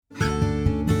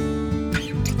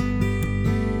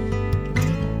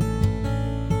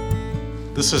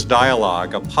This is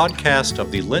Dialogue, a podcast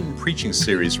of the Lenten preaching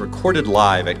series recorded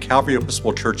live at Calvary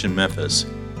Episcopal Church in Memphis.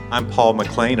 I'm Paul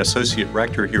McLean, Associate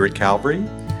Rector here at Calvary,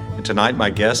 and tonight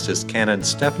my guest is Canon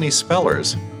Stephanie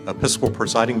Spellers, Episcopal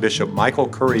Presiding Bishop Michael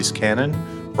Curry's canon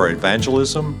for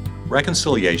evangelism,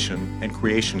 reconciliation, and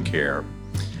creation care.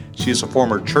 She is a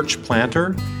former church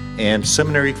planter and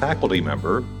seminary faculty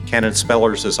member. Canon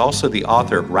Spellers is also the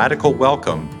author of Radical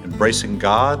Welcome, Embracing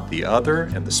God, the Other,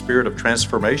 and the Spirit of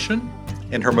Transformation.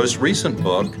 In her most recent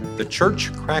book, The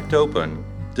Church Cracked Open,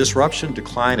 Disruption,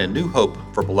 Decline, and New Hope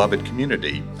for Beloved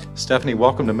Community. Stephanie,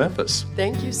 welcome to Memphis.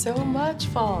 Thank you so much,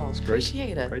 Paul.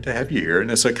 Appreciate it. Great to have you here. And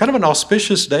it's a kind of an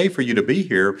auspicious day for you to be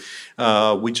here.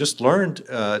 We just learned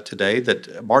today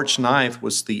that March 9th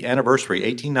was the anniversary,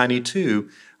 1892,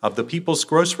 of the People's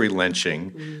Grocery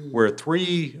lynching, where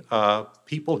three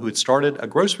people who had started a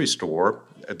grocery store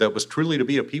that was truly to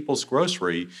be a people's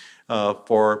grocery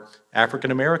for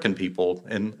African American people,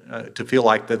 and to feel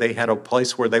like that they had a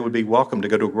place where they would be welcome to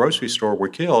go to a grocery store, were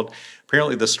killed.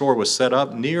 Apparently the store was set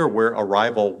up near where a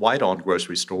rival white-owned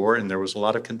grocery store, and there was a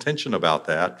lot of contention about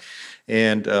that.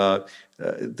 And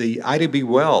the Ida B.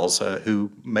 Wells,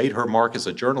 who made her mark as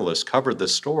a journalist, covered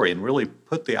this story and really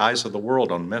put the eyes of the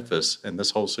world on Memphis and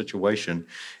this whole situation.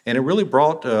 And it really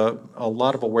brought a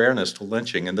lot of awareness to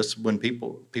lynching. And this, when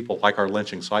people like our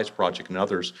Lynching Sites Project and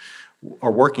others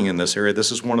are working in this area,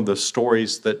 this is one of the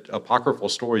stories, that apocryphal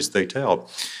stories they tell.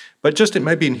 But just it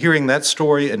may be in hearing that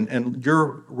story and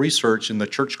your research in The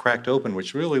Church Cracked Open,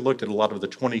 which really looked at a lot of the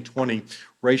 2020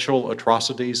 racial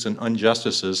atrocities and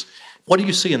injustices, what do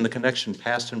you see in the connection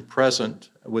past and present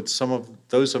with some of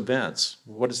those events?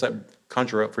 What does that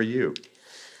conjure up for you?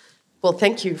 Well,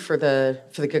 thank you for the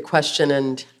good question,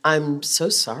 and I'm so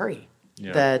sorry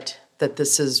that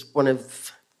this is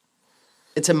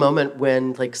it's a moment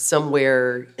when, like,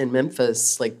 somewhere in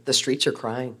Memphis, like, the streets are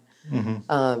crying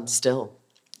still.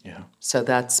 Yeah. So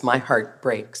that's, my heart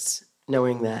breaks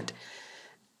knowing that.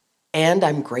 And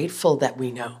I'm grateful that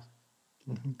we know.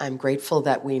 I'm grateful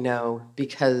that we know,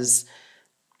 because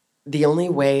the only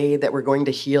way that we're going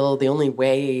to heal, the only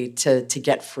way to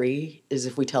get free, is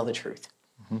if we tell the truth.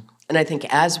 And I think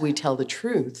as we tell the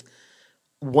truth,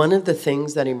 one of the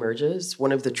things that emerges,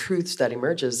 one of the truths that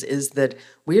emerges, is that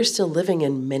we're still living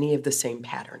in many of the same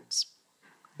patterns.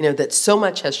 You know, that so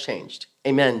much has changed.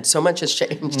 Amen. So much has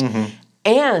changed.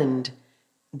 And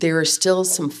there are still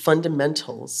some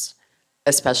fundamentals,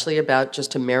 especially about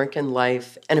just American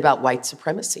life and about white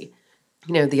supremacy.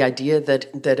 You know, the idea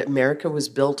that America was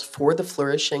built for the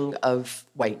flourishing of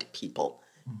white people.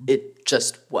 It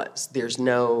just was. There's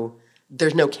no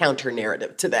counter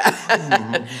narrative to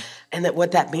that. And that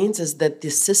what that means is that the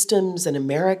systems in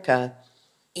America,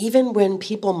 even when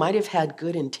people might have had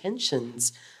good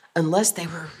intentions, unless they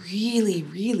were really,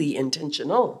 really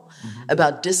intentional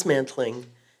about dismantling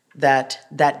that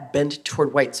bent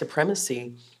toward white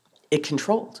supremacy, it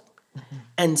controlled.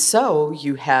 And so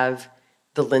you have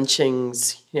the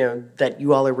lynchings, you know, that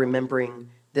you all are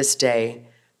remembering this day,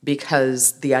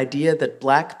 because the idea that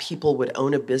black people would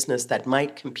own a business that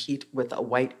might compete with a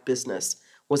white business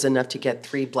was enough to get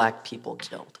 3 black people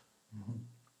killed.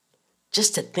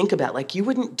 Just to think about, like, you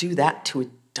wouldn't do that to a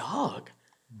dog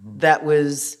that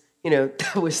was, you know,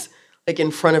 like in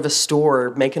front of a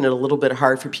store, making it a little bit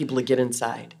hard for people to get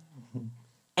inside.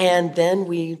 And then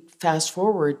we fast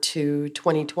forward to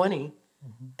 2020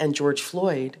 and George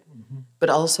Floyd, but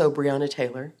also Breonna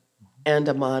Taylor and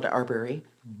Ahmaud Arbery.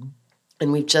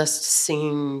 And we've just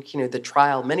seen, you know, the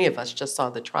trial. Many of us just saw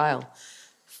the trial,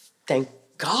 thank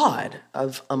God,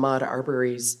 of Ahmaud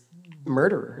Arbery's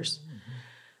murderers.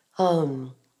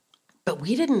 But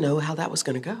we didn't know how that was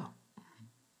going to go.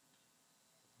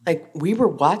 Like, we were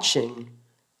watching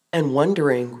and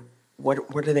wondering, what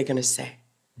are they going to say?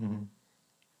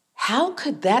 How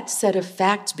could that set of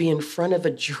facts be in front of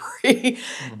a jury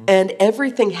and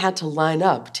everything had to line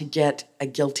up to get a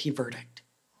guilty verdict?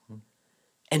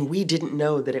 And we didn't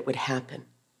know that it would happen.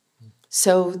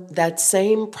 So that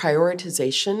same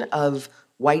prioritization of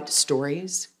white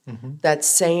stories, that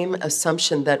same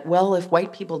assumption that, well, if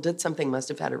white people did something, must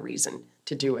have had a reason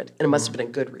to do it, and it must have been a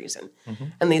good reason.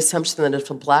 And the assumption that if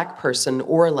a black person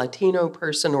or a Latino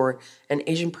person or an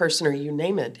Asian person, or you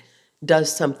name it,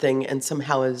 does something and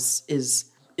somehow is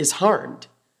harmed,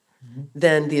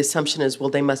 then the assumption is, well,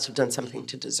 they must have done something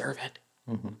to deserve it.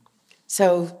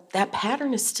 So that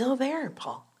pattern is still there,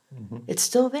 Paul. It's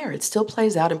still there. It still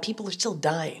plays out, and people are still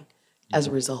dying as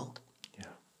a result.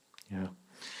 Yeah.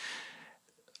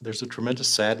 There's a tremendous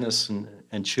sadness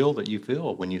and chill that you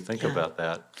feel when you think about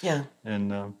that. Yeah.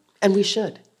 And we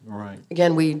should. Right.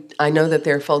 Again, I know that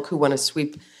there are folk who want to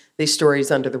sweep these stories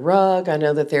under the rug. I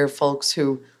know that there are folks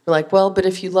who are like, well, but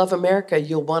if you love America,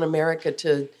 you'll want America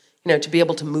to, to be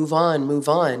able to move on.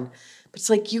 But it's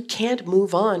like you can't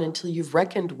move on until you've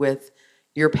reckoned with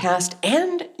your past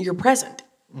and your present.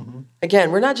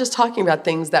 Again, we're not just talking about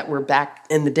things that were back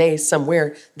in the day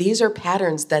somewhere. These are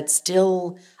patterns that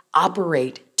still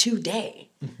operate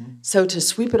today. So to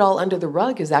sweep it all under the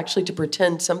rug is actually to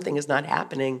pretend something is not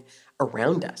happening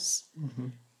around us.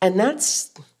 And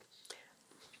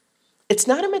it's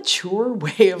not a mature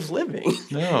way of living.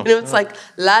 No, It's like,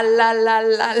 la, la, la,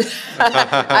 la,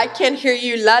 la. I can't hear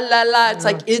you, la, la, la. It's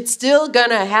like, it's still going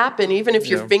to happen, even if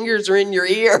your fingers are in your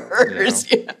ears.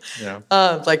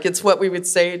 Like it's what we would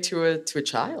say to a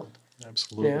child.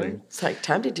 Absolutely. It's like,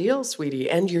 time to deal, sweetie,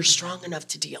 and you're strong enough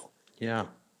to deal. Yeah.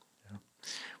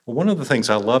 Well, one of the things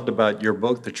I loved about your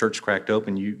book, The Church Cracked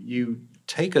Open, you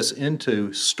take us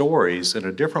into stories in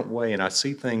a different way, and I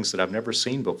see things that I've never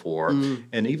seen before.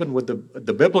 And even with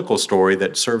the biblical story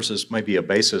that serves as maybe a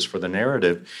basis for the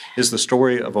narrative is the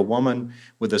story of a woman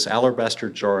with this alabaster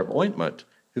jar of ointment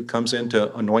who comes in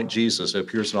to anoint Jesus. It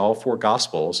appears in all 4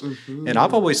 Gospels. And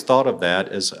I've always thought of that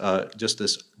as just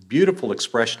this beautiful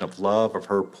expression of love, of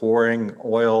her pouring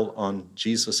oil on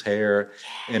Jesus' hair,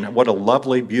 and what a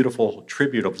lovely, beautiful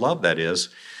tribute of love that is.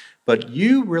 But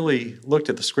you really looked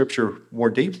at the scripture more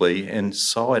deeply and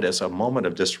saw it as a moment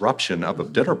of disruption of a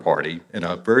dinner party in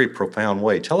a very profound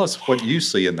way. Tell us what you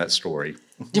see in that story.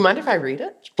 Do you mind if I read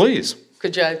it? Please.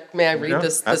 May I read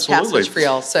this absolutely. passage for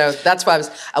y'all? So that's why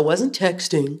I wasn't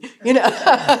texting,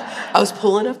 I was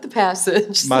pulling up the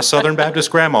passage. My Southern Baptist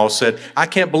grandma said, I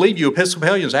can't believe you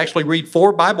Episcopalians actually read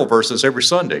 4 Bible verses every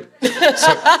Sunday.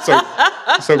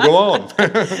 So go on.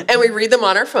 And we read them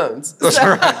on our phones. That's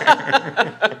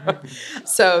right.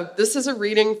 So this is a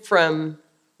reading from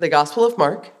the Gospel of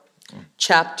Mark,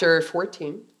 chapter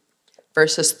 14,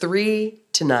 verses 3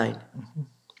 to 9.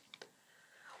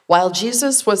 While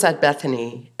Jesus was at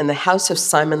Bethany in the house of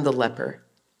Simon the leper,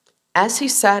 as he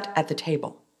sat at the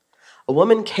table, a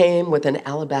woman came with an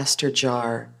alabaster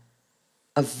jar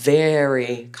of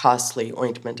very costly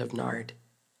ointment of nard,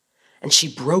 and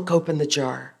she broke open the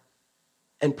jar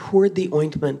and poured the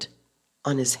ointment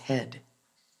on his head.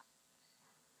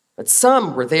 But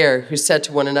some were there who said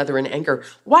to one another in anger,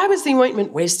 "Why was the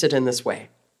ointment wasted in this way?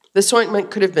 This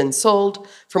ointment could have been sold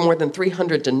for more than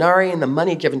 300 denarii and the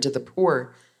money given to the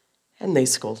poor." And they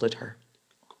scolded her.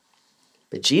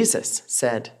 But Jesus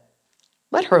said,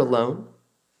 "Let her alone.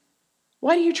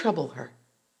 Why do you trouble her?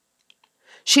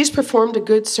 She's performed a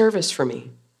good service for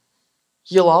me.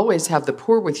 You'll always have the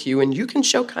poor with you, and you can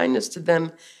show kindness to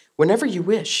them whenever you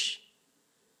wish.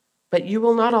 But you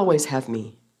will not always have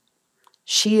me.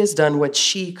 She has done what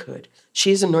she could.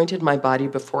 She's anointed my body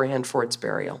beforehand for its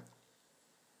burial.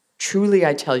 Truly,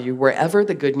 I tell you, wherever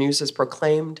the good news is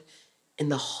proclaimed in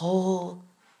the whole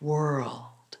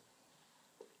world,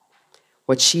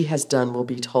 what she has done will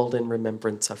be told in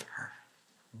remembrance of her."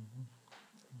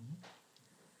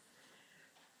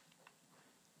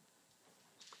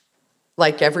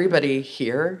 Like everybody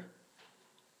here,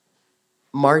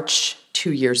 March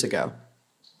 2 years ago,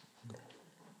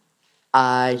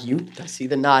 I see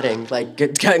the nodding, like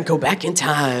go back in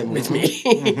time with me.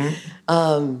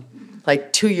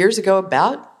 Like 2 years ago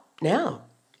about now,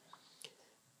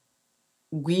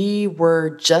 we were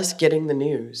just getting the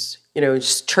news.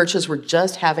 Churches were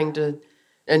just having to,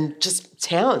 and just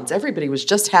towns, everybody was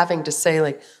just having to say,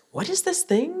 like, what is this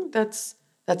thing that's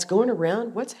going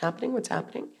around? What's happening?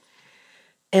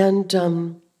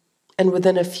 And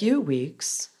within a few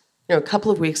weeks, a couple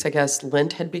of weeks, I guess,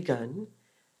 Lent had begun,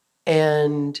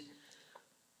 and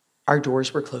our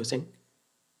doors were closing,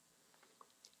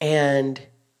 and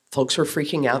folks were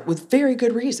freaking out with very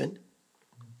good reason.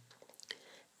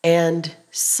 And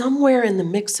somewhere in the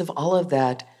mix of all of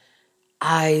that,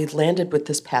 I landed with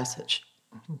this passage.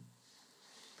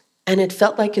 And it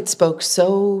felt like it spoke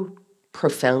so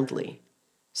profoundly,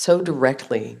 so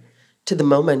directly to the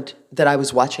moment that I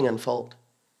was watching unfold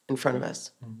in front of us.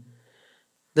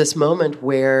 This moment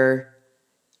where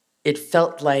it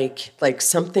felt like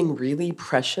something really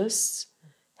precious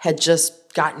had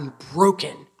just gotten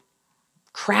broken,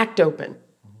 cracked open.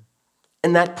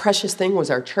 And that precious thing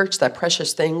was our church. That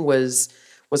precious thing was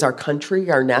our country,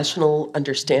 our national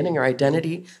understanding, our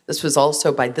identity. This was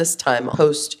also, by this time,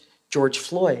 post George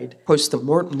Floyd, post the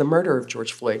murder of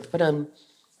George Floyd. But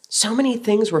so many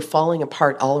things were falling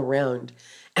apart all around.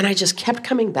 And I just kept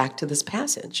coming back to this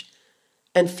passage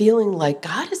and feeling like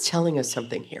God is telling us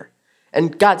something here.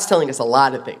 And God's telling us a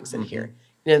lot of things in here.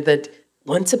 That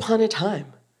once upon a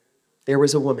time, there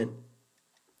was a woman,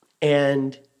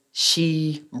 and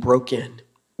she broke in.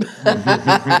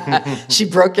 She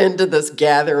broke into this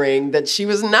gathering that she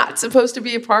was not supposed to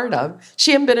be a part of.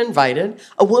 She hadn't been invited.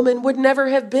 A woman would never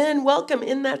have been welcome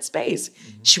in that space.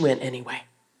 She went anyway.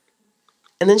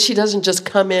 And then she doesn't just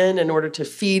come in order to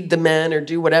feed the men or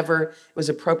do whatever was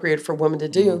appropriate for a woman to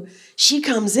do. She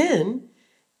comes in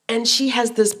and she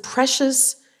has this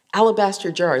precious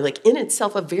alabaster jar, like in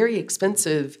itself a very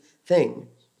expensive thing.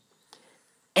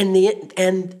 And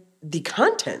the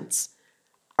contents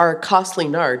are a costly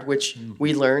nard, which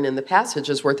we learn in the passage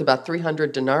is worth about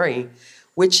 300 denarii,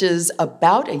 which is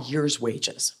about a year's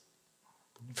wages.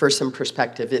 For some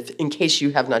perspective, in case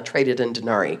you have not traded in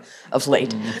denarii of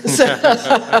late. So,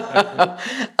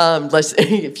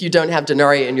 if you don't have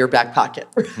denarii in your back pocket,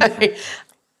 right?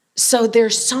 So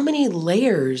there's so many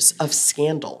layers of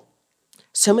scandal,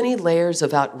 so many layers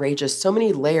of outrageous, so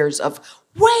many layers of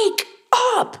wake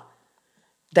up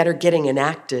that are getting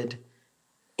enacted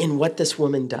in what this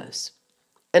woman does.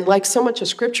 And like so much of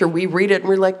Scripture, we read it and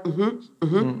we're like,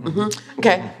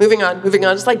 okay, moving on.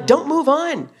 It's like, don't move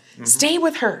on. Stay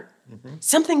with her.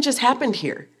 Something just happened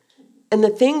here. And the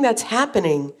thing that's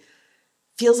happening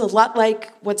feels a lot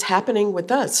like what's happening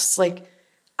with us. It's like,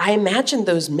 I imagine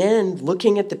those men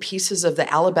looking at the pieces of the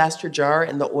alabaster jar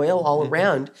and the oil all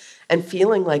around and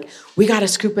feeling like, we got to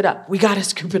scoop it up. We got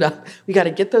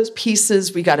to get those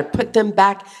pieces. We got to put them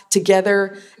back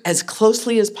together as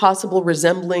closely as possible,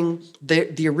 resembling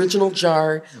the original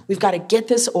jar. We've got to get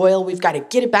this oil. We've got to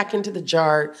get it back into the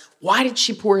jar. Why did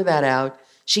she pour that out?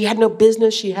 She had no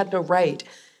business. She had no right.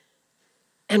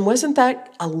 And wasn't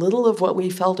that a little of what we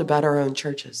felt about our own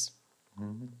churches?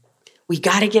 We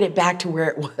got to get it back to where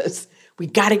it was. We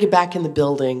got to get back in the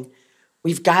building.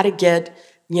 We've got to get,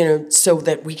 so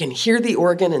that we can hear the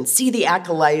organ and see the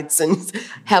acolytes and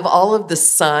have all of the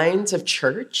signs of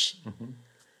church.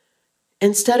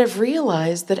 Instead of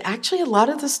realize that actually a lot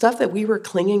of the stuff that we were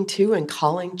clinging to and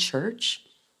calling church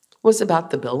was about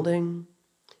the building.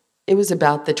 It was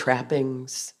about the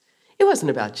trappings. It wasn't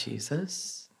about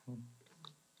Jesus.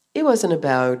 It wasn't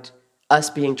about us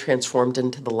being transformed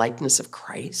into the likeness of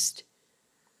Christ.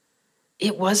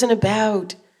 It wasn't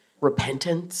about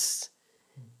repentance.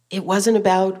 It wasn't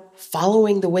about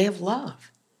following the way of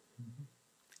love.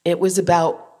 It was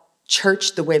about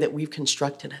church the way that we've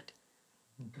constructed it.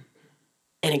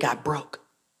 And it got broke.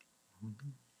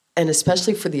 And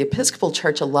especially for the Episcopal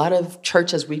Church, a lot of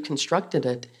church as we've constructed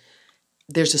it,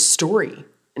 there's a story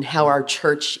in how our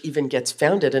church even gets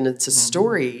founded. And it's a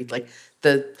story, like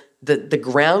the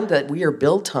ground that we are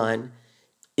built on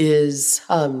is,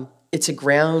 it's the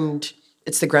ground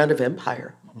of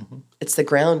empire. It's the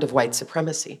ground of white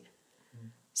supremacy.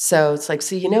 So it's like,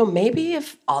 maybe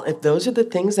if those are the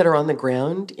things that are on the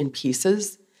ground in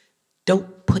pieces,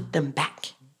 don't put them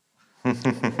back.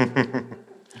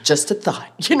 Just a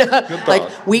thought, Good thought.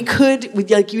 Like we could,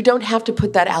 you don't have to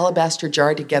put that alabaster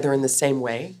jar together in the same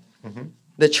way.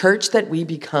 The church that we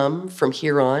become from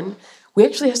here on, we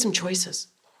actually have some choices.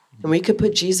 And we could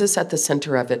put Jesus at the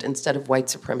center of it instead of white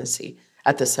supremacy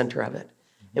at the center of it.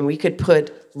 And we could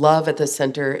put love at the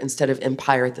center instead of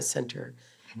empire at the center.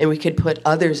 And we could put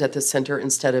others at the center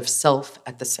instead of self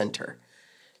at the center.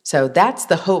 So that's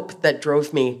the hope that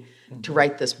drove me to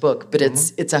write this book. But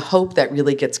it's a hope that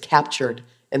really gets captured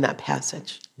in that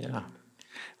passage. Yeah.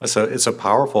 It's a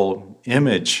powerful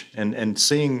image. And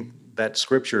seeing that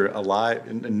Scripture alive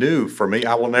and new for me,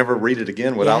 I will never read it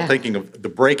again without thinking of the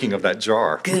breaking of that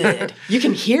jar. Good. You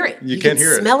can hear it. You can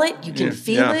hear smell it. You can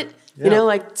feel it. Yeah.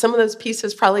 Like some of those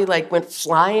pieces probably went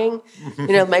flying.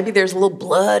 Maybe there's a little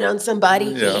blood on somebody.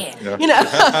 Yeah.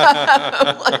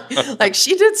 Like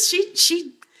she did.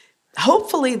 She.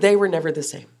 Hopefully, they were never the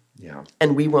same. Yeah.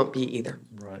 And we won't be either.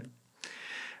 Right.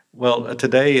 Well,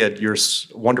 today at your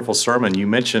wonderful sermon, you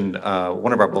mentioned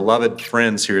one of our beloved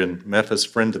friends here in Memphis,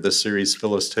 friend of this series,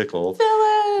 Phyllis Tickle.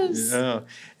 Phyllis! Yeah.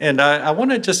 And I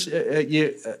want to just,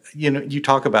 you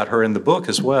talk about her in the book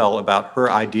as well, about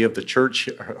her idea of the church.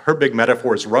 Her big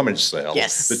metaphor is rummage sale.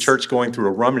 Yes. The church going through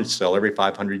a rummage sale every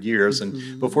 500 years.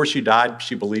 And before she died,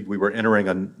 she believed we were entering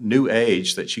a new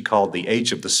age that she called the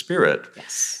age of the Spirit.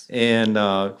 Yes. And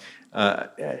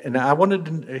I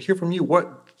wanted to hear from you,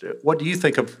 what do you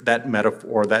think of that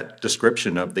metaphor, that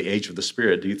description of the age of the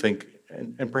Spirit? Do you think,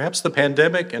 and perhaps the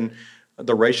pandemic and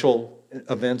the racial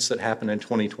events that happened in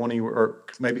 2020 or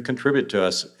maybe contribute to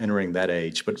us entering that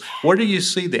age, but where do you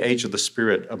see the age of the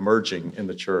Spirit emerging in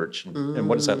the church, and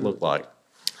what does that look like?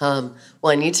 Well,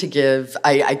 I need to give,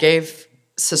 I gave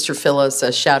Sister Phyllis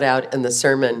a shout out in the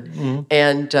sermon,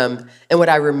 and what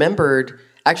I remembered,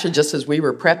 actually just as we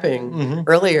were prepping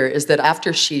earlier, is that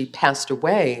after she passed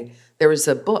away, there was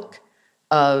a book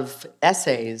of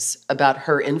essays about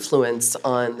her influence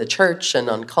on the church and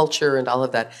on culture and all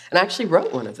of that. And I actually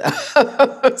wrote one of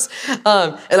those.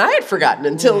 And I had forgotten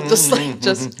until just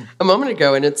a moment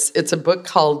ago. And it's a book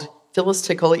called Phyllis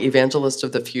Tickle, Evangelist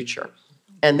of the Future.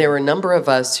 And there were a number of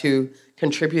us who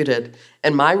contributed.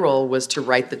 And my role was to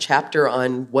write the chapter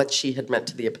on what she had meant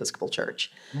to the Episcopal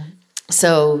Church.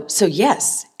 So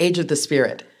yes, Age of the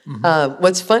Spirit.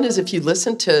 What's fun is if you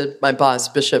listen to my boss,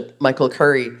 Bishop Michael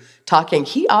Curry, talking,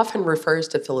 he often refers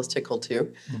to Phyllis Tickle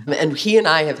too. And he and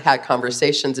I have had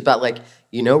conversations about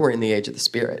we're in the age of the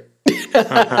Spirit.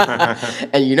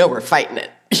 And we're fighting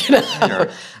it. Sure.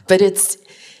 But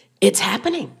it's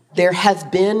happening. There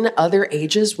have been other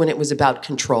ages when it was about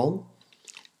control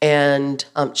and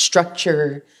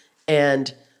structure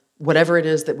and whatever it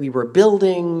is that we were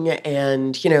building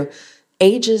and,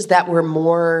 ages that were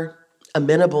more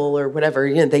amenable or whatever,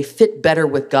 they fit better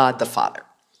with God the Father.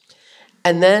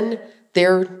 And then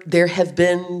there have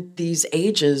been these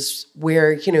ages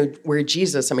where, where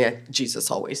Jesus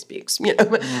always speaks,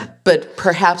 but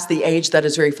perhaps the age that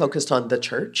is very focused on the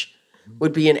church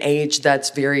would be an age that's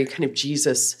very kind of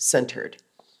Jesus-centered.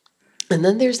 And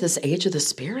then there's this age of the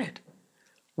Spirit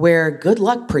where good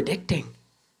luck predicting.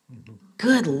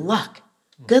 Good luck.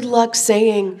 Good luck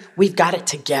saying we've got it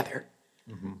together.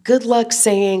 Good luck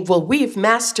saying, well, we've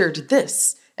mastered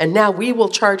this, and now we will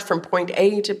charge from point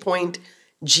A to point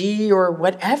G or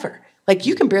whatever.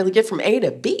 You can barely get from A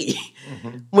to B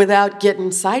without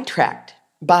getting sidetracked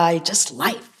by just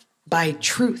life, by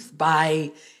truth,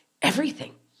 by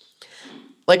everything.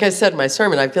 Like I said in my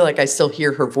sermon, I feel like I still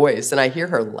hear her voice, and I hear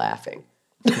her laughing.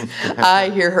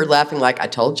 I hear her laughing like, I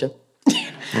told you.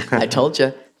 I told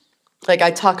you.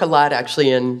 I talk a lot, actually,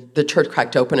 in The Church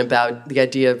Cracked Open about the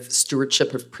idea of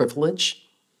stewardship of privilege,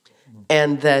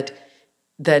 and that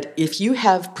if you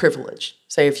have privilege,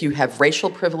 say if you have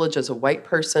racial privilege as a white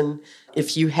person,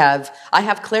 I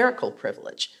have clerical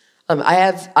privilege.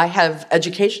 I have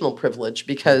educational privilege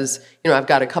because, I've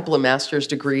got a couple of master's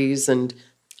degrees and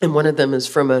one of them is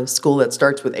from a school that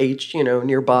starts with H,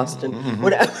 near Boston,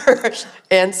 whatever.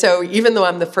 And so even though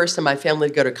I'm the first in my family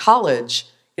to go to college,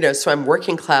 so I'm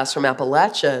working class from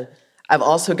Appalachia, I've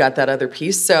also got that other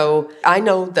piece. So I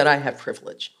know that I have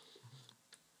privilege.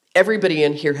 Everybody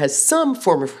in here has some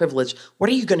form of privilege. What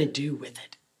are you going to do with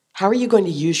it? How are you going to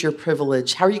use your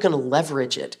privilege? How are you going to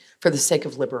leverage it for the sake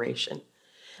of liberation?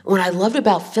 What I loved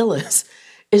about Phyllis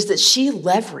is that she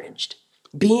leveraged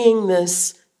being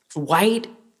this white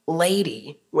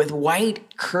lady with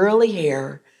white curly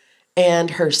hair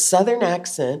and her Southern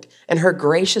accent and her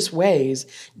gracious ways,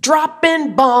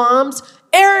 dropping bombs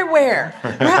everywhere.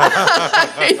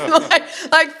 Right?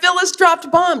 like Phyllis dropped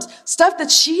bombs, stuff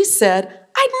that she said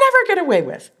I'd never get away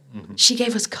with. She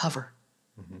gave us cover.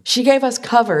 She gave us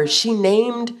cover. She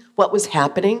named what was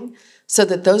happening so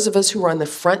that those of us who were on the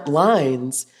front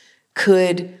lines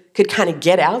could kind of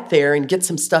get out there and get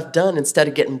some stuff done instead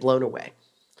of getting blown away.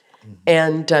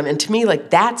 And to me,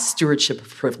 that's stewardship of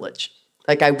privilege.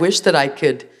 I wish that I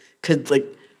could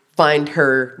find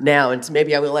her now, and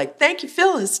maybe I would thank you,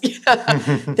 Phyllis.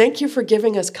 Thank you for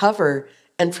giving us cover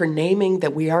and for naming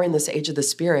that we are in this age of the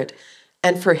Spirit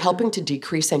and for helping to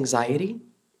decrease anxiety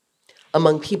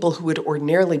among people who would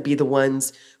ordinarily be the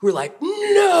ones who are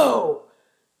no,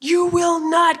 you will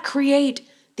not create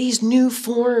these new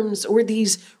forms or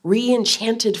these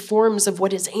re-enchanted forms of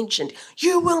what is ancient.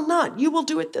 You will not. You will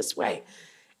do it this way.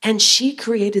 And she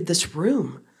created this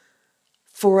room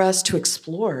for us to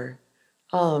explore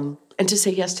and to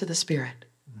say yes to the Spirit.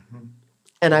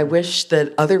 And I wish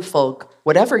that other folk,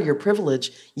 whatever your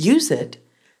privilege, use it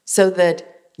so that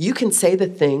you can say the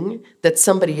thing that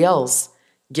somebody else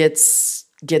gets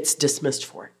dismissed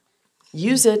for.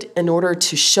 Use it in order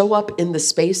to show up in the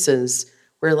spaces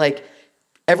where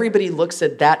everybody looks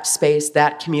at that space,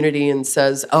 that community, and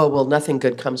says, oh, well, nothing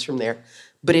good comes from there.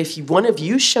 But if one of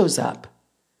you shows up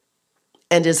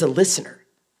and is a listener,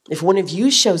 if one of you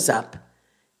shows up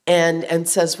and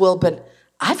says, well, but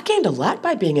I've gained a lot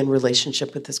by being in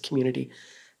relationship with this community,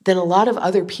 then a lot of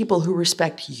other people who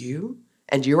respect you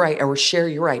and or share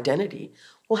your identity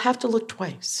will have to look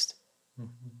twice.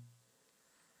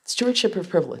 Stewardship of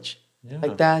privilege.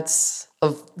 Yeah. That's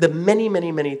of the many,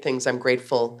 many, many things I'm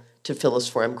grateful to Phyllis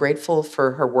for. I'm grateful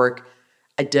for her work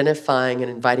identifying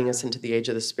and inviting us into the age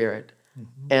of the Spirit.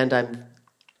 And I'm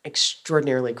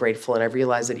extraordinarily grateful, and I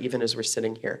realize that even as we're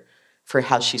sitting here, for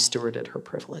how she stewarded her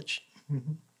privilege.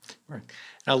 Right.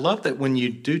 And I love that when you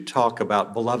do talk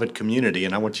about beloved community,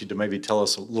 and I want you to maybe tell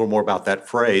us a little more about that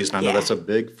phrase. And I know Yeah. that's a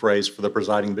big phrase for the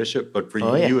presiding bishop, but for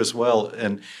Oh, yeah. you as well.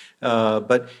 And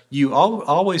but you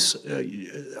always,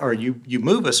 or you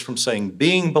move us from saying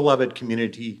being beloved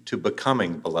community to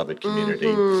becoming beloved community,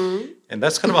 and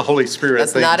that's kind of a Holy Spirit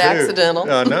That's thing not too. accidental.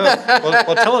 No.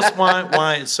 Well, tell us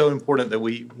why it's so important that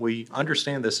we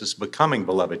understand this as becoming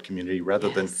beloved community rather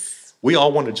than we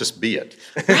all want to just be it.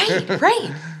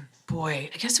 Right. Boy,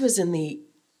 I guess it was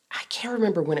I can't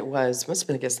remember when it was. It must have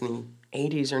been, I guess, in the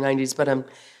 80s or 90s. But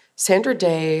Sandra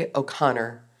Day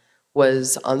O'Connor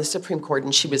was on the Supreme Court,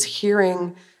 and she was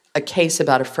hearing a case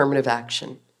about affirmative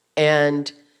action.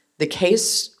 And the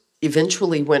case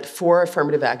eventually went for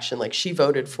affirmative action, like she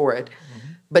voted for it.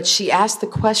 But she asked the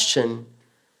question,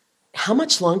 how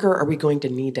much longer are we going to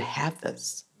need to have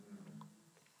this?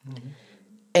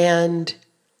 And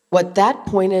what that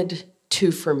pointed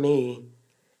to for me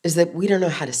is that we don't know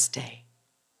how to stay.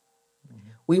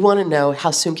 We want to know, how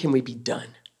soon can we be done?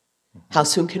 How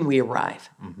soon can we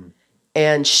arrive?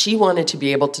 And she wanted to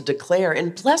be able to declare,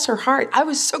 and bless her heart, I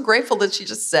was so grateful that she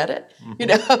just said it.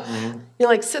 You're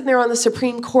like sitting there on the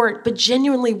Supreme Court, but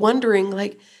genuinely wondering,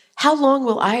 like, how long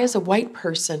will I as a white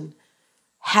person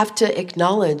have to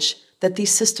acknowledge that these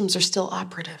systems are still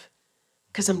operative?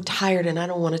 Because I'm tired and I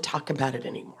don't want to talk about it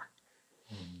anymore.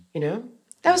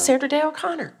 That was Sandra Day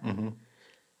O'Connor.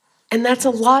 And that's a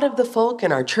lot of the folk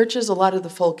in our churches, a lot of the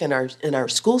folk in our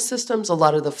school systems, a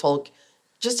lot of the folk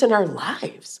just in our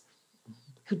lives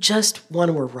who just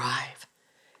want to arrive.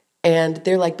 And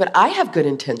they're like, but I have good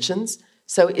intentions,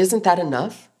 so isn't that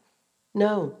enough?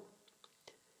 No.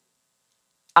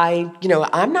 I'm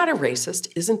not a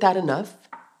racist. Isn't that enough?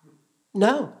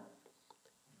 No.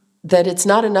 That it's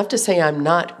not enough to say I'm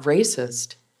not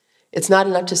racist. It's not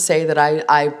enough to say that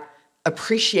I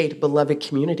appreciate beloved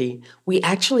community. We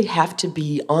actually have to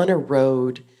be on a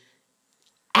road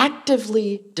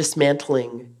actively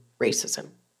dismantling racism,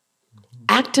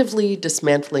 actively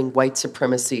dismantling white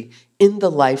supremacy in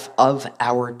the life of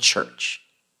our church.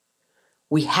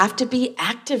 We have to be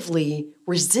actively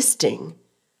resisting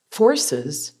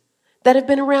forces that have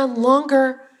been around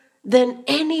longer than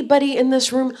anybody in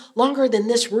this room, longer than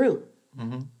this room.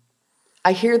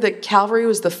 I hear that Calvary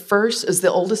is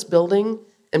the oldest building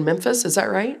in Memphis. Is that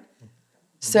right?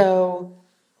 So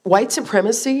white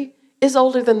supremacy is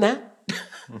older than that.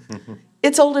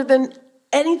 It's older than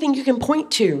anything you can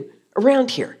point to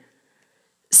around here.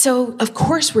 So of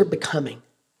course we're becoming.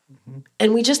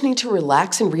 And we just need to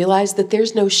relax and realize that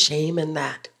there's no shame in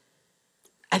that.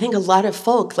 I think a lot of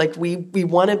folk, like we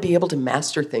want to be able to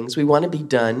master things. We want to be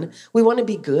done. We want to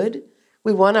be good.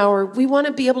 We want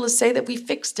to be able to say that we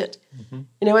fixed it. And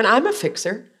I'm a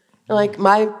fixer. Like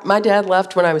my dad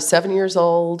left when I was 7 years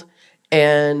old,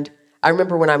 and I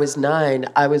remember when I was 9,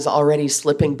 I was already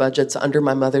slipping budgets under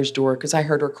my mother's door because I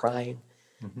heard her crying,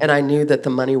 and I knew that the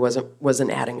money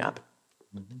wasn't adding up.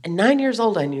 And 9 years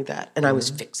old, I knew that, and I was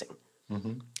fixing.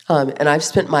 And I've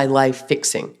spent my life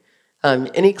fixing.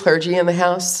 Any clergy in the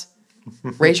house?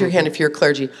 Raise your hand if you're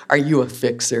clergy. Are you a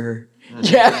fixer?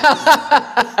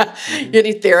 Yeah.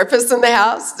 Any therapists in the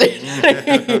house?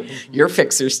 You're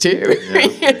fixers too.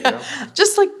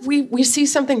 Just like we see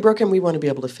something broken, we want to be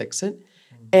able to fix it.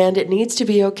 And it needs to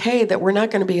be okay that we're not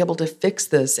going to be able to fix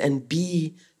this and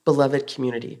be beloved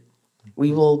community.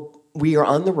 We are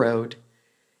on the road,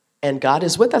 and God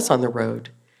is with us on the road.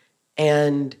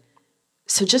 And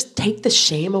so just take the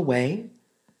shame away.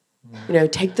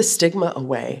 Take the stigma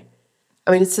away.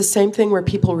 I mean, it's the same thing where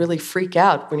people really freak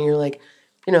out when you're like,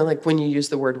 like when you use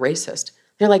the word racist.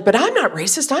 They're like, but I'm not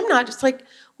racist. I'm not. It's like,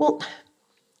 well,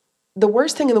 the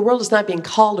worst thing in the world is not being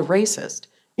called a racist.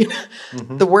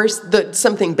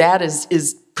 Something bad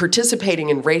is participating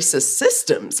in racist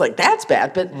systems. Like, that's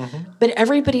bad. But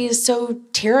everybody is so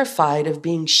terrified of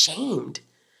being shamed.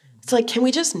 It's like, can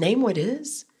we just name what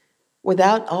is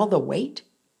without all the weight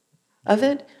of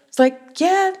it? It's like,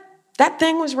 yeah, that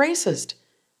thing was racist.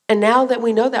 And now that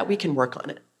we know that, we can work on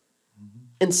it.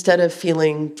 Instead of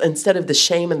the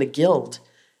shame and the guilt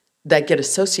that get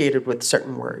associated with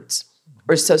certain words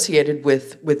or associated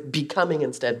with becoming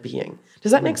instead of being.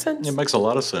 Does that make sense? It makes a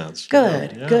lot of sense.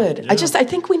 Good. Yeah. I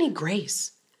think we need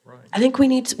grace. Right. I think we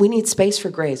need space for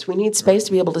grace. We need space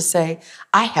to be able to say,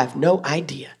 I have no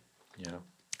idea. Yeah.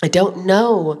 I don't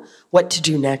know what to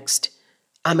do next.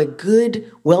 I'm a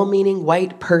good, well-meaning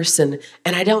white person,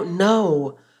 and I don't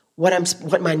know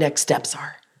what my next steps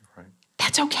are. Right.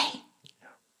 That's okay. Yeah.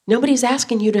 Nobody's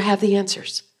asking you to have the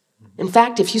answers. In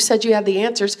fact, if you said you had the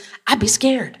answers, I'd be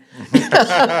scared.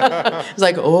 It's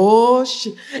like, oh,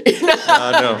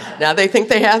 No. now they think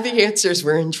they have the answers.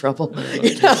 We're in trouble.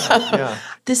 Yeah.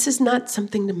 This is not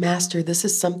something to master. This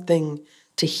is something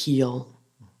to heal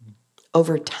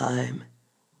over time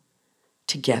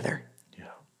together. Yeah.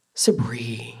 So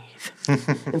breathe.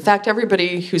 In fact,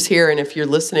 everybody who's here, and if you're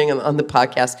listening on the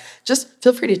podcast, just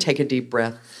feel free to take a deep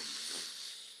breath.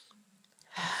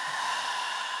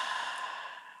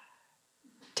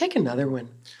 Take another one.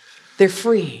 They're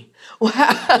free.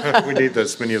 Wow. We need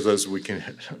as many of those as we can.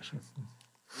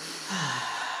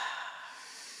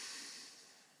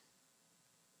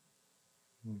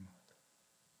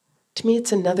 To me,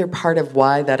 it's another part of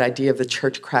why that idea of the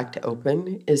church cracked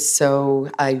open is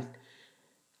so.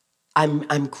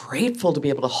 I'm grateful to be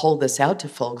able to hold this out to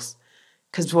folks,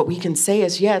 because what we can say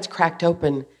is, yeah, it's cracked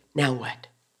open. Now what?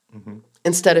 Mm-hmm.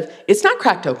 Instead of, it's not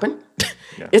cracked open.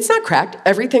 Yeah. It's not cracked.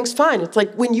 Everything's fine. It's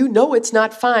like, when you know it's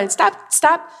not fine,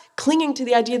 stop clinging to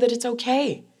the idea that it's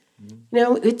okay.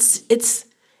 Mm-hmm.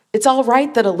 It's all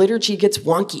right that a liturgy gets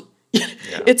wonky. Yeah.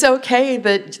 It's okay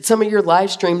that some of your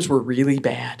live streams were really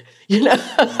bad.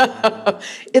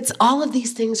 It's all of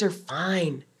these things are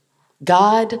fine.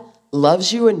 God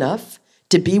loves you enough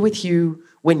to be with you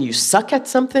when you suck at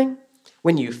something,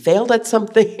 when you failed at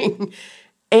something,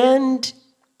 and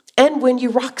when you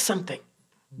rock something.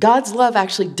 God's love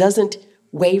actually doesn't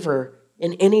waver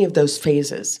in any of those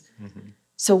phases. Mm-hmm.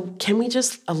 So can we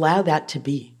just allow that to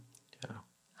be?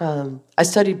 Yeah. I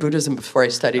studied Buddhism before I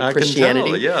studied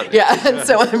Christianity. Can tell, yeah. And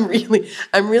so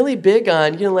I'm really big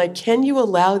on, can you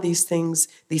allow these things,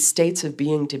 these states of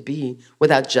being to be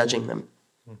without judging them?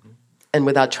 Mm-hmm. And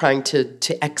without trying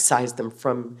to excise them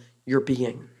from your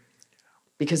being.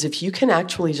 Because if you can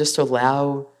actually just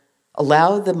allow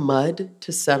the mud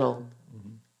to settle,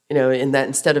 in that,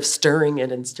 instead of stirring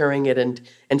it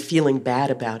and feeling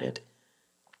bad about it,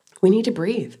 we need to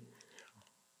breathe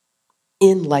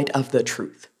in light of the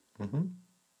truth. Mm-hmm.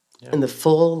 Yeah. In the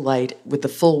full light, with the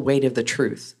full weight of the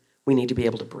truth, we need to be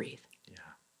able to breathe. Yeah.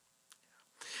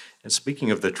 And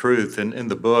speaking of the truth, in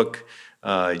the book,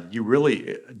 you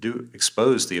really do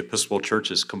expose the Episcopal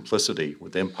Church's complicity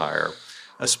with empire,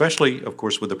 especially, of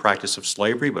course, with the practice of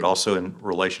slavery, but also in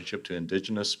relationship to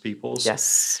indigenous peoples.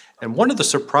 Yes. And one of the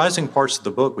surprising parts of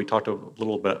the book, we talked a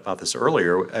little bit about this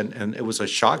earlier, and it was a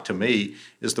shock to me,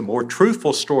 is the more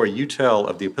truthful story you tell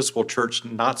of the Episcopal Church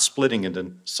not splitting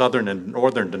into southern and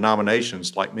northern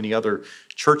denominations like many other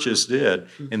churches did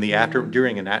in the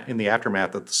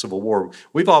aftermath of the Civil War.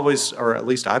 We've always, or at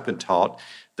least I've been taught,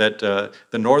 that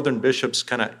the northern bishops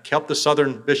kind of kept the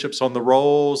southern bishops on the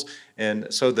rolls,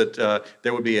 and so that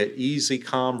there would be an easy,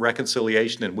 calm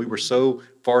reconciliation, and we were so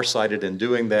farsighted in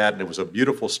doing that, and it was a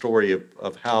beautiful story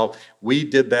of how we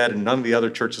did that, and none of the other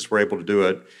churches were able to do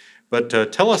it. But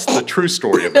tell us the true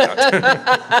story of that.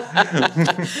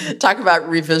 Talk about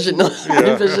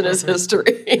revisionist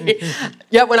history.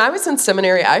 Yeah, when I was in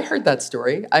seminary, I heard that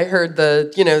story. I heard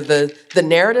the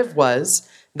narrative was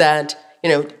that,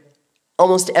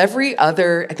 almost every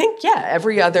other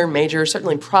major,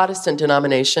 certainly Protestant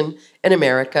denomination in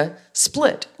America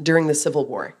split during the Civil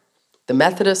War. The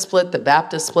Methodist split, the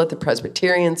Baptist split, the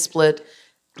Presbyterian split,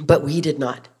 but we did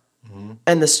not. Mm-hmm.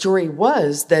 And the story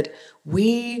was that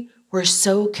we were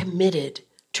so committed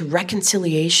to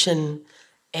reconciliation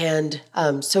and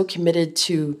so committed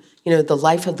to, the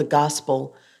life of the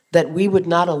gospel that we would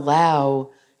not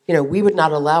allow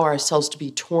ourselves to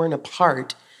be torn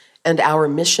apart and our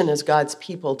mission as God's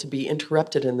people to be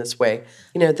interrupted in this way.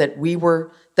 That we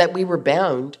were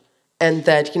bound, and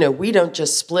that, we don't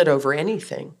just split over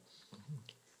anything.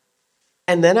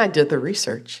 And then I did the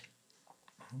research.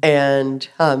 And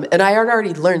I had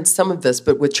already learned some of this,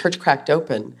 but with Church Cracked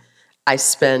Open, I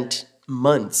spent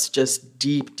months just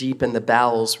deep in the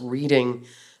bowels reading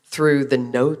through the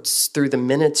notes, through the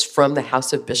minutes from the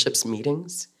House of Bishops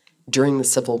meetings during the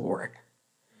Civil War.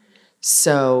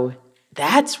 So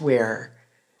that's where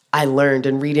I learned,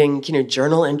 and reading,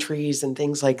 journal entries and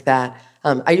things like that.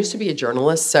 I used to be a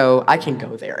journalist, so I can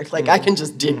go there. I can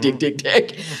just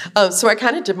dig. So I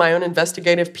kind of did my own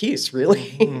investigative piece,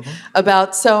 really,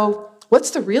 about, so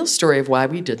what's the real story of why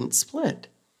we didn't split?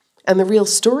 And the real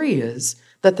story is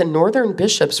that the northern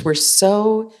bishops were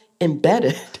so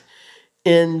embedded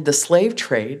in the slave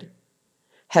trade,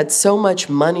 had so much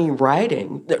money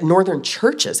riding, the northern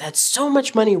churches had so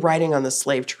much money riding on the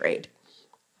slave trade,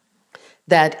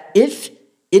 that if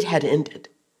it had ended,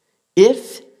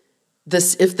 if the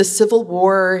Civil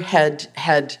War had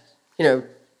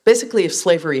basically if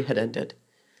slavery had ended,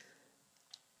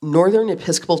 northern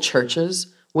Episcopal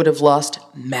churches would have lost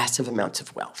massive amounts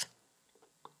of wealth.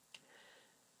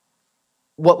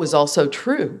 What was also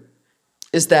true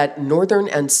is that northern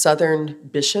and southern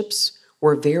bishops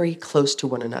were very close to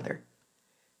one another.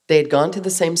 They had gone to the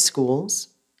same schools.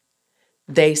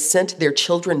 They sent their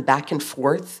children back and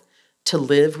forth to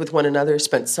live with one another,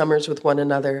 spent summers with one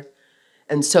another.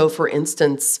 And so, for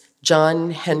instance,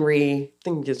 John Henry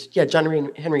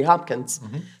Hopkins,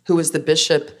 who was the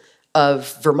bishop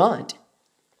of Vermont,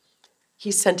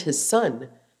 he sent his son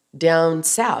down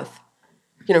south,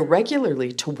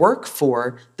 regularly to work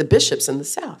for the bishops in the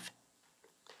South.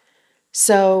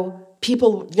 So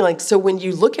people, so when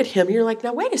you look at him, you're like,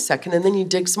 now wait a second. And then you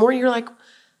dig some more, you're like,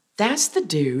 that's the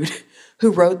dude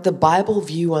who wrote the Bible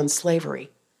view on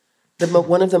slavery,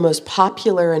 one of the most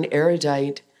popular and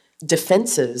erudite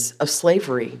defenses of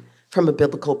slavery from a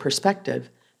biblical perspective.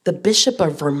 The Bishop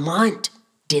of Vermont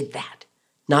did that.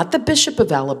 Not the Bishop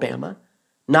of Alabama,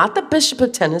 not the Bishop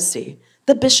of Tennessee,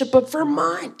 the Bishop of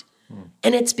Vermont.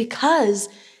 And it's because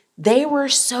they were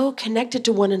so connected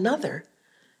to one another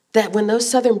that when those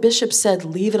southern bishops said,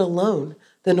 leave it alone,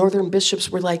 the northern bishops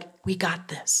were like, we got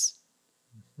this.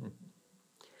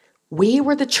 We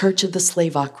were the church of the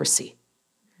slavocracy,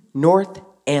 north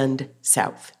and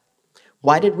south.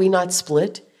 Why did we not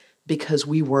split? Because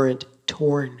we weren't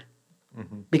torn,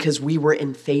 because we were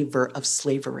in favor of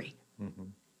slavery.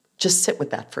 Just sit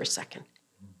with that for a second.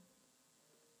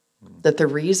 That the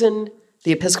reason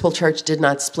the Episcopal Church did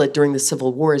not split during the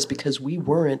Civil War is because we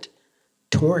weren't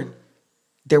torn.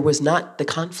 There was not the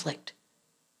conflict.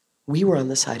 We were on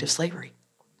the side of slavery.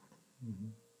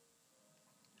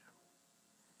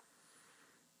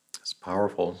 It's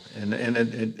powerful. And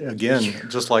again,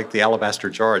 just like the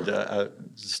alabaster jar,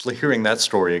 just hearing that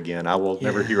story again, I will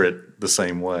never hear it the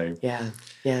same way. Yeah.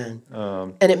 And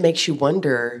it makes you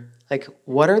wonder,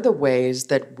 what are the ways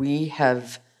that we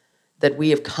have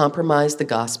compromised the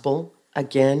gospel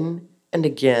again and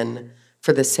again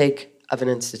for the sake of an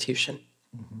institution?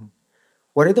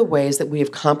 What are the ways that we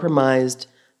have compromised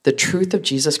the truth of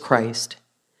Jesus Christ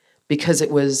because it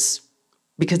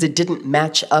didn't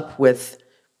match up with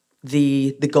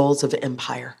the goals of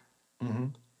empire?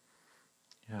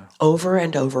 Over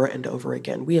and over and over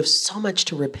again. We have so much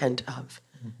to repent of.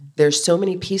 There's so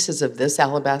many pieces of this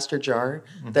alabaster jar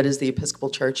that is the Episcopal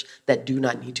Church that do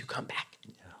not need to come back.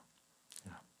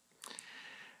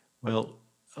 Well,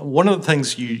 one of the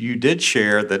things you did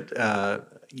share that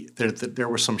there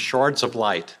were some shards of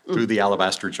light through the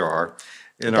alabaster jar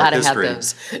in our history. Have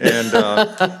those.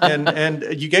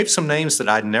 And you gave some names that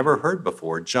I'd never heard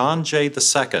before. John Jay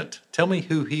II. Tell me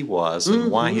who he was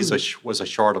and why he was a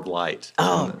shard of light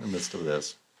in the midst of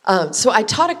this. So I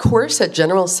taught a course at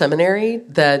General Seminary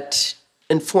that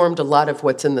informed a lot of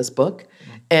what's in this book.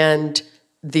 And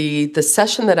the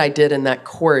session that I did in that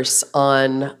course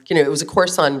it was a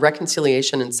course on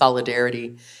reconciliation and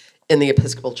solidarity in the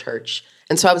Episcopal Church.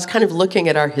 And so I was kind of looking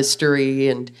at our history,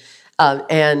 and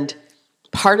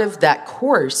part of that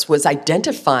course was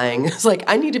identifying, it's like,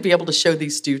 I need to be able to show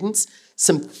these students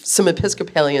some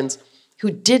Episcopalians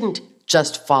who didn't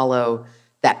just follow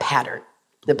that pattern,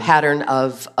 the pattern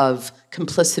of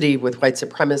complicity with white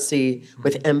supremacy,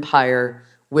 with empire,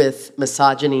 with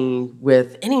misogyny,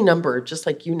 with any number, just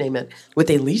like you name it, with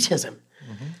elitism.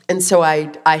 And so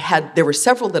there were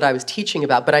several that I was teaching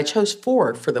about, but I chose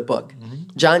 4 for the book.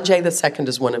 John Jay II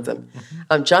is one of them.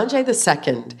 John Jay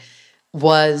II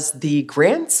was the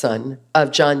grandson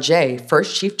of John Jay,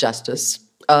 first Chief Justice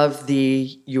of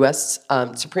the U.S.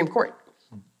 Supreme Court.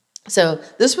 So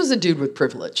this was a dude with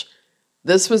privilege.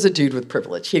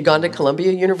 He had gone to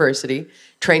Columbia University,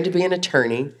 trained to be an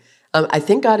attorney. I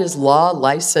think got his law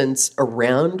license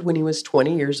around when he was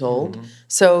 20 years old.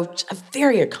 So a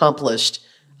very accomplished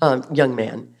young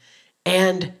man.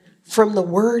 And from the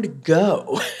word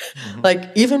go,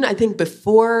 even I think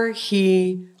before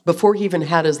he even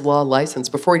had his law license,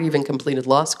 before he even completed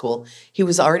law school, he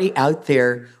was already out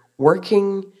there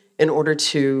working in order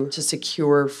to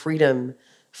secure freedom,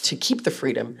 to keep the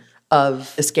freedom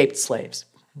of escaped slaves.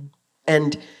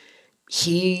 And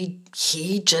he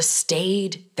just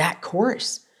stayed that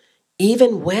course.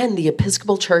 Even when the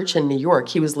Episcopal Church in New York,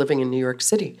 he was living in New York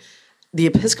City, the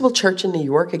Episcopal Church in New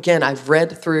York, again, I've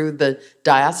read through the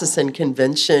diocesan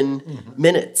convention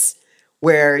minutes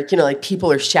where,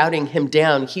 people are shouting him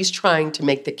down. He's trying to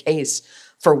make the case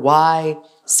for why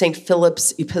St.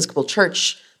 Philip's Episcopal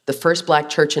Church, the first Black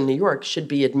church in New York, should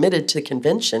be admitted to the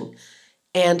convention.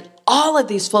 And all of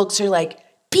these folks are like,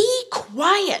 be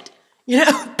quiet,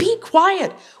 be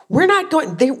quiet. We're not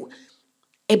going,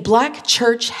 a Black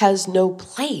church has no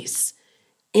place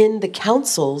in the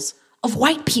councils of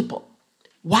white people.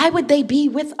 Why would they be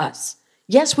with us?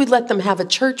 Yes, we let them have a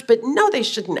church, but no, they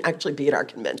shouldn't actually be at our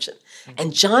convention.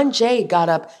 And John Jay got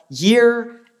up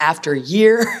year after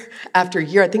year after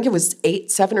year, I think it was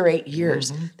 7 or 8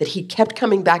 years, that he kept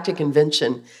coming back to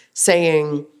convention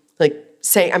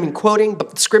quoting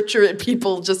scripture at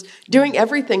people, just doing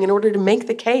everything in order to make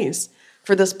the case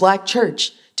for this black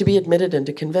church to be admitted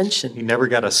into convention. He never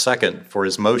got a second for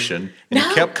his motion, and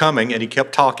he kept coming, and he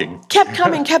kept talking. Kept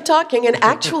coming, kept talking. And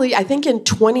actually, I think in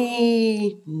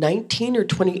 2019 or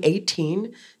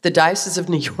 2018, the Diocese of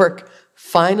New York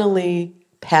finally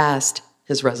passed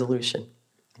his resolution.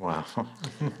 Wow.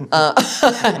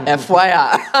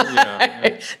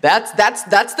 FYI.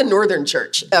 That's the Northern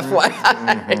Church,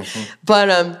 FYI.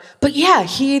 But yeah,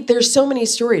 there's so many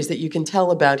stories that you can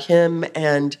tell about him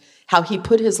and how he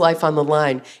put his life on the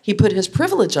line. He put his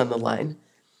privilege on the line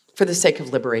for the sake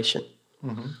of liberation.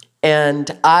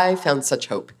 And I found such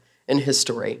hope in his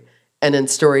story and in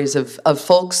stories of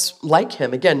folks like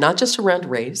him. Again, not just around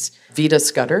race. Vida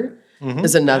Scudder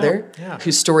is another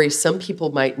whose story some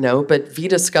people might know, but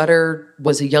Vida Scudder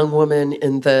was a young woman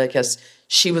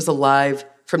she was alive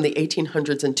from the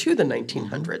 1800s into the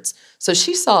 1900s. So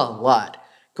she saw a lot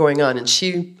going on, and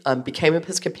she became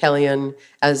Episcopalian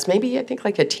as maybe, I think,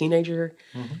 like a teenager.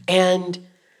 And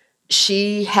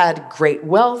she had great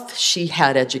wealth. She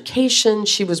had education.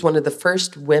 She was one of the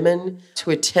first women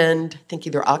to attend, I think,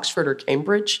 either Oxford or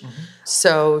Cambridge.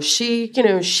 So she could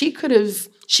have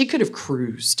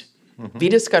cruised.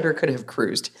 Vida Scudder could have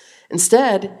cruised.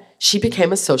 Instead, she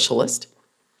became a socialist,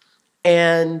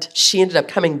 and she ended up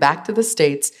coming back to the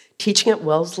States, teaching at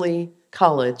Wellesley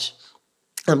College,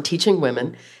 teaching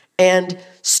women, and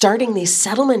starting these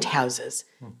settlement houses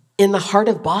in the heart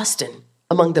of Boston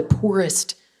among the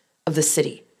poorest of the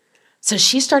city. So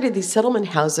she started these settlement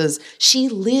houses. She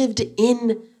lived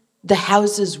in the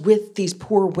houses with these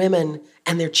poor women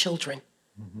and their children.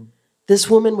 This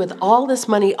woman with all this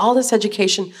money, all this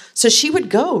education. So she would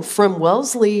go from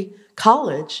Wellesley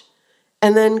College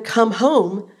and then come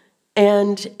home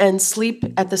and sleep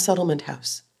at the settlement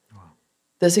house.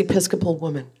 This Episcopal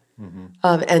woman.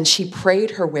 And she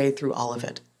prayed her way through all of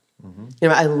it.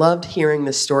 I loved hearing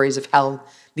the stories of how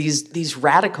these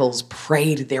radicals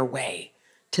prayed their way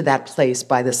to that place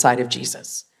by the side of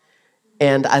Jesus.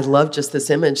 And I love just this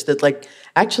image that,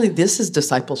 actually, this is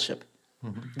discipleship.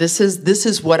 This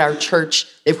is what our church,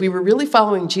 if we were really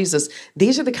following Jesus,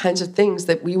 these are the kinds of things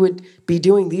that we would be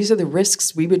doing. These are the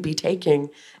risks we would be taking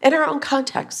in our own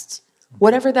contexts,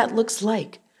 whatever that looks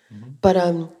like. But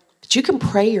you can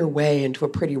pray your way into a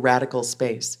pretty radical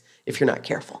space if you're not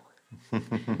careful.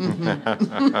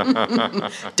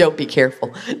 Don't be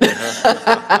careful.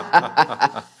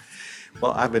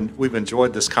 Well, we've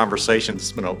enjoyed this conversation.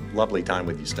 It's been a lovely time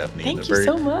with you, Stephanie. Thank you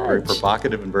so much. Very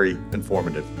provocative and very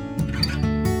informative.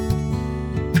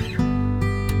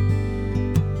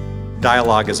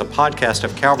 Dialogue is a podcast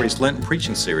of Calvary's Lenten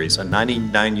Preaching Series, a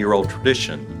 99-year-old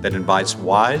tradition that invites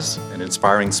wise and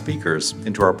inspiring speakers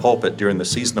into our pulpit during the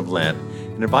season of Lent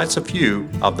and invites a few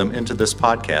of them into this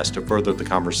podcast to further the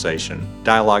conversation.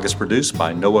 Dialogue is produced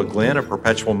by Noah Glenn of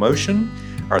Perpetual Motion.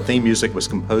 Our theme music was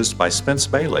composed by Spence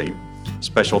Bailey.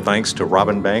 Special thanks to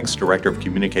Robin Banks, Director of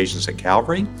Communications at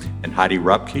Calvary, and Heidi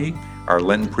Rupke, our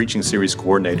Lenten Preaching Series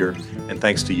Coordinator, and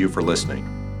thanks to you for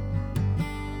listening.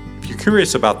 If you're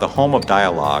curious about the home of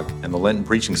dialogue and the Lenten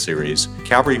Preaching Series,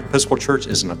 Calvary Episcopal Church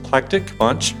is an eclectic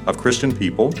bunch of Christian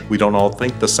people. We don't all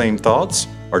think the same thoughts,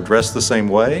 or dress the same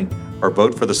way, or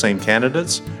vote for the same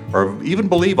candidates, or even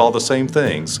believe all the same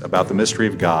things about the mystery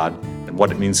of God and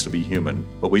what it means to be human.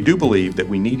 But we do believe that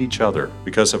we need each other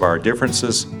because of our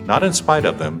differences, not in spite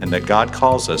of them, and that God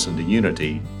calls us into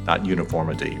unity, not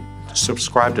uniformity.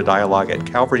 Subscribe to Dialogue at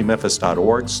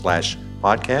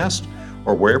calvarymemphis.org/podcast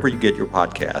or wherever you get your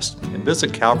podcast, and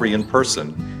visit Calvary in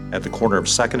person at the corner of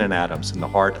 2nd and Adams in the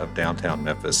heart of downtown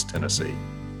Memphis, Tennessee.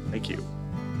 Thank you.